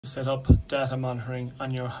Set up data monitoring on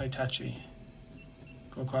your Hitachi.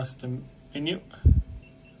 Go across the menu,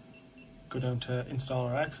 go down to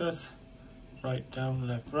installer access, right, down,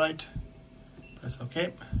 left, right, press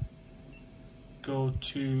OK. Go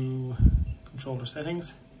to controller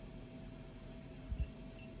settings.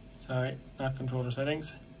 Sorry, not controller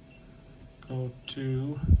settings. Go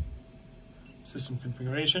to system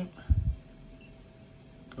configuration.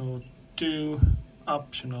 Go to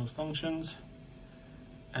optional functions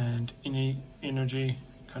and energy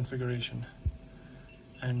configuration,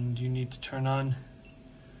 and you need to turn on,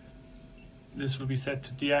 this will be set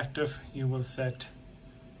to deactive. You will set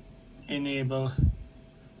enable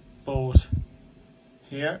both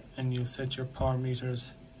here, and you'll set your power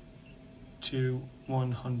meters to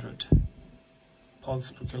 100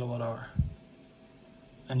 pulse per kilowatt hour,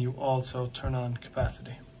 and you also turn on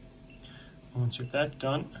capacity. Once you have that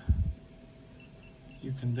done,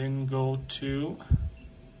 you can then go to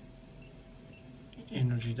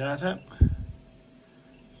energy data, and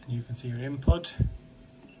you can see your input,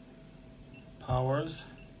 powers.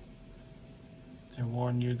 They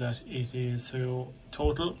warn you that it is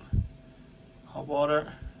total hot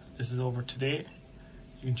water. This is over today.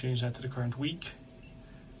 You can change that to the current week,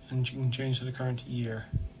 and you can change to the current year.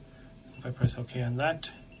 If I press OK on that,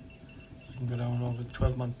 you can go down over the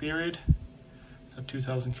 12-month period. So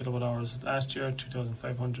 2,000 kilowatt hours last year,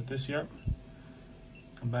 2,500 this year.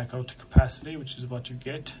 Come back out to capacity, which is what you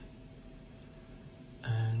get,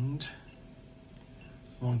 and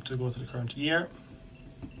you want to go to the current year,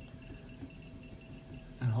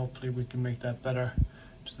 and hopefully we can make that better.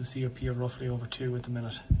 Just the COP are roughly over 2 at the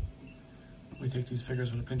minute. We take these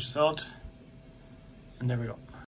figures with a pinch of salt, and there we go.